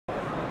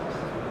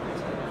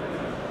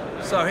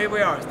So here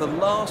we are, it's the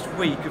last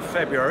week of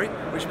February,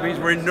 which means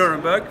we're in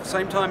Nuremberg,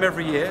 same time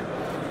every year.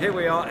 Here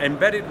we are,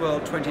 Embedded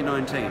World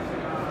 2019.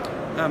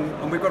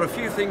 And we've got a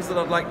few things that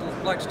I'd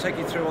like to take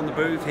you through on the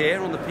booth here,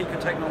 on the Pico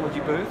Technology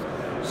booth,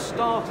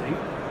 starting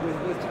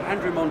with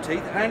Andrew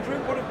Monteith. Andrew,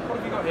 what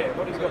have you got here?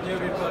 What have you got here?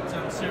 We've got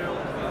serial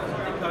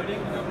decoding,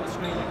 and on the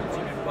screen you can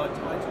see we've got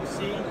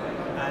I2C,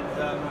 and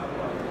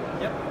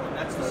yep,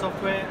 that's the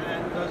software,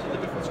 and those are the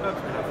different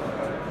scopes we have.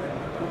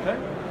 Okay,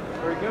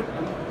 very good.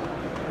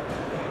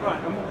 Right,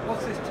 and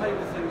what's this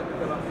table thing that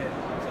we've got up here?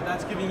 So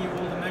that's giving you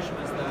all the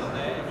measurements that are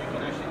there, and you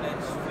can actually then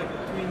flick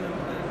between them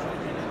and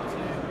change it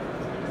into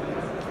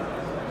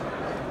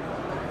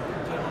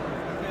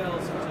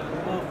fills, into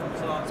morph, and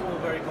so on. It's all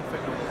very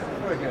configurable.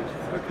 Very good.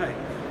 Okay.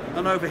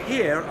 And over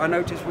here, I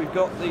noticed we've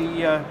got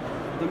the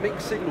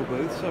mixed signal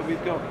booth. So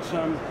we've got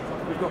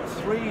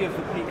three of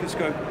the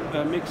Picoscope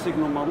mixed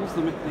signal models: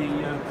 the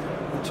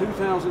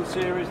 2000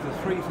 series, the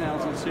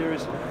 3000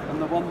 series,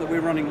 and the one that we're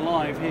running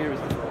live here is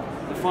the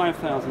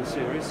 5000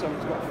 series. So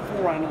it's got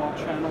 4 analog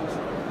channels,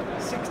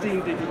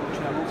 16 digital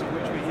channels, of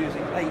which we're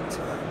using 8,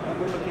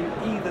 and we're looking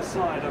either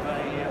side of a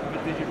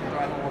digital to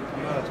analog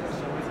converter.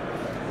 So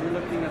we're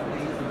looking at the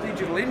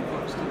digital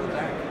inputs to the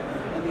DAC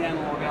and the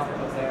analog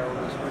output there on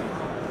the screen.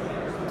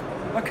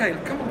 Okay,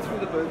 come on through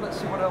the booth. Let's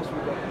see what else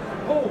we've got.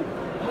 Paul,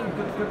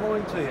 good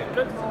morning to you.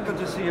 Good morning.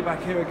 Good to see you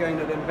back here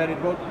again at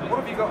Embedded World.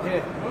 What have you got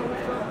here? Well,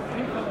 we've got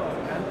Pico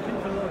and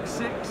Pico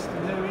 6, the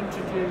new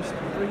introduced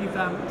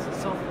revamped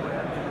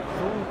software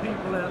for all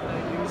people out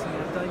there using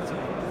the data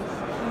models.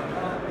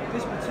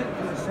 This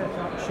particular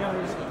setup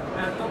shows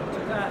our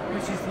Dr. DAT,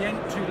 which is the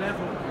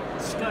entry-level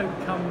scope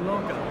come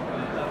logger,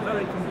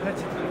 very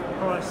competitive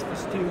price for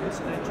students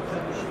and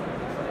education,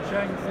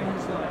 showing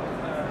things like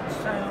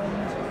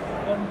sound,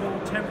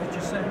 onboard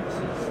temperature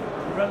sensors,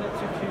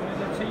 relative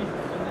humidity,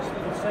 and this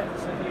little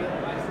sensor here.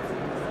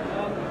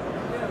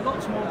 Yeah,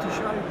 lots more to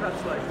show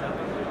perhaps later.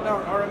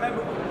 Now, I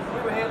remember we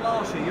were here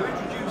last year. You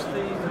introduced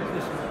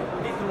this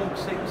Pico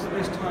 6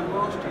 this time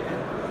last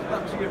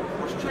year.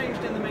 What's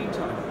changed in the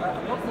meantime?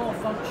 A lot more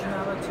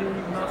functionality,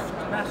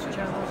 mass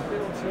channels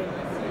built in.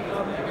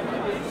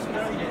 It's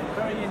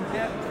very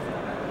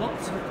in-depth.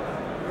 Lots of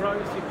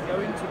growth. You can go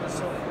into the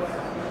software,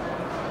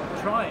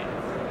 try it.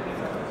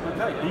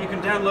 Okay, and you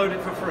can download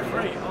it for free.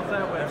 Free off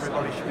their website.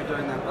 Everybody should be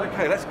doing that.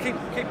 Okay, let's keep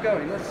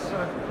going. Let's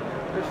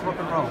rock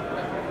and roll.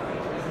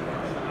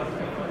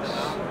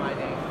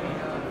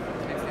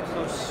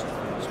 So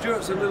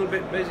Stuart's a little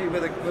bit busy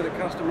with a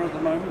customer at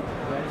the moment,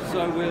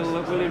 so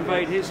we'll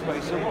invade his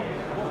space. So what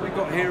we've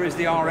got here is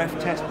the RF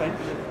test bench.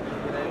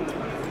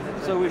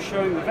 So we're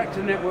showing the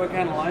vector network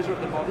analyzer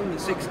at the bottom, the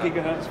 6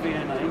 GHz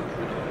VNA,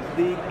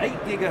 the 8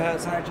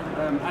 GHz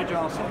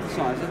agile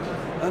synthesizer,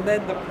 and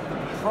then the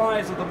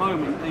prize of the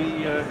moment,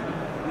 the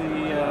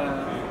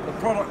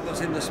product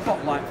that's in the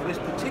spotlight for this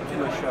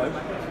particular show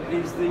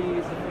is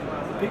the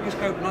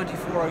Picoscope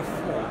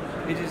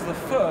 9404. It is the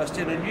first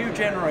in a new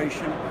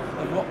generation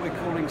of what we're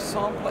calling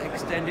sampler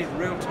extended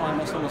real-time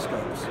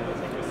oscilloscopes.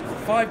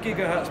 5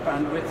 GHz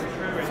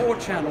bandwidth, 4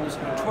 channels,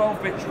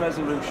 12 bits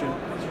resolution,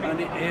 and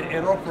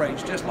it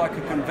operates just like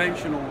a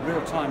conventional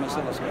real-time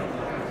oscilloscope.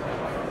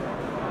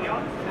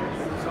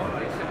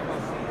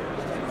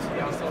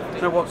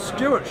 Now what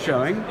Stuart's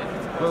showing,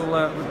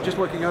 well, just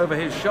looking over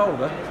his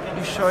shoulder,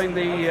 he's showing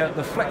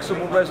the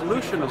flexible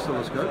resolution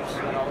oscilloscopes.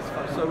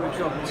 So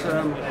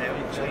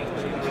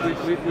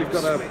we've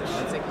got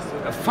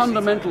a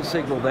fundamental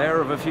signal there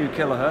of a few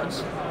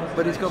kilohertz,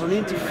 but it's got an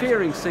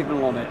interfering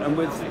signal on it, and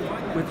with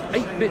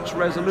 8 bits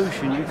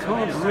resolution, you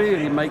can't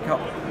really make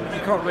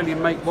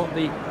what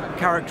the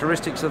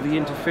characteristics of the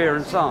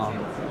interference are.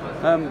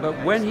 But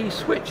when he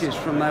switches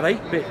from that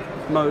 8-bit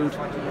mode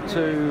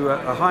to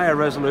a higher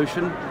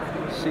resolution,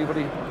 see what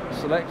he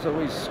selects. Oh,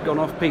 he's gone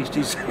off piste.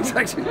 He's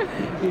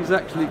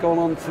actually gone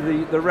on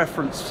to the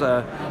reference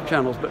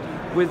channels. But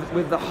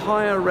with the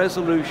higher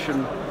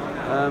resolution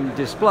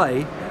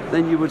display,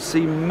 then you would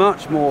see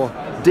much more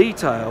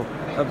detail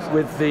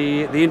with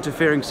the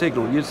interfering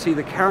signal. You'd see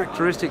the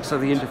characteristics of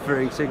the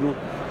interfering signal,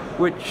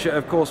 which,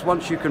 of course,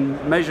 once you can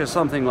measure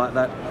something like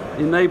that,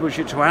 enables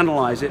you to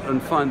analyze it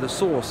and find the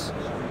source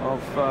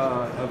of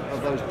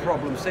those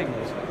problem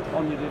signals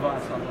on your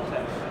device under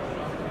test.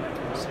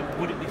 So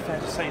would it be fair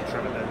to say,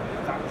 Trevor,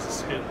 that that was a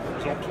scope that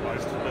was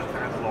optimised for both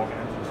analog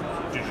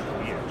and digital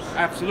use?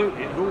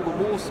 Absolutely, and all the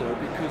more so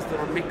because there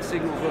are mixed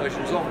signal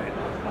versions of it.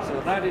 So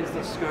that is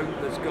the scope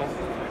that's got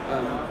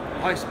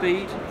high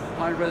speed,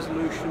 high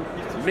resolution,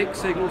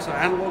 mixed signals, so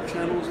analog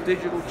channels,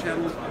 digital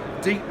channels,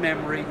 deep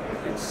memory.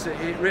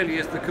 It really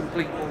is the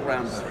complete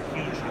all-rounder. It's a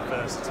hugely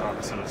versatile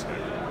oscilloscope.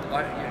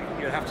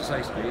 You'd have to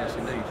say so, yes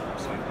indeed.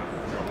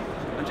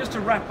 And just to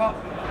wrap up,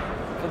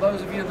 for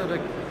those of you that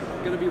are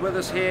going to be with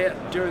us here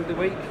during the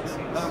week,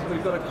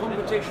 we've got a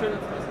competition.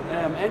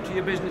 Enter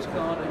your business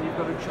card and you've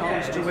got a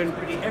chance to win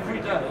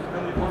every day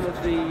one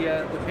of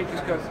the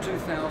Picoscope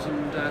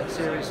 2000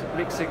 series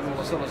mixed signal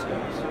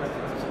oscilloscopes.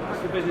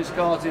 Put your business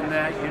cards in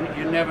there,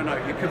 you never know,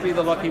 you could be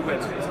the lucky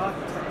winner.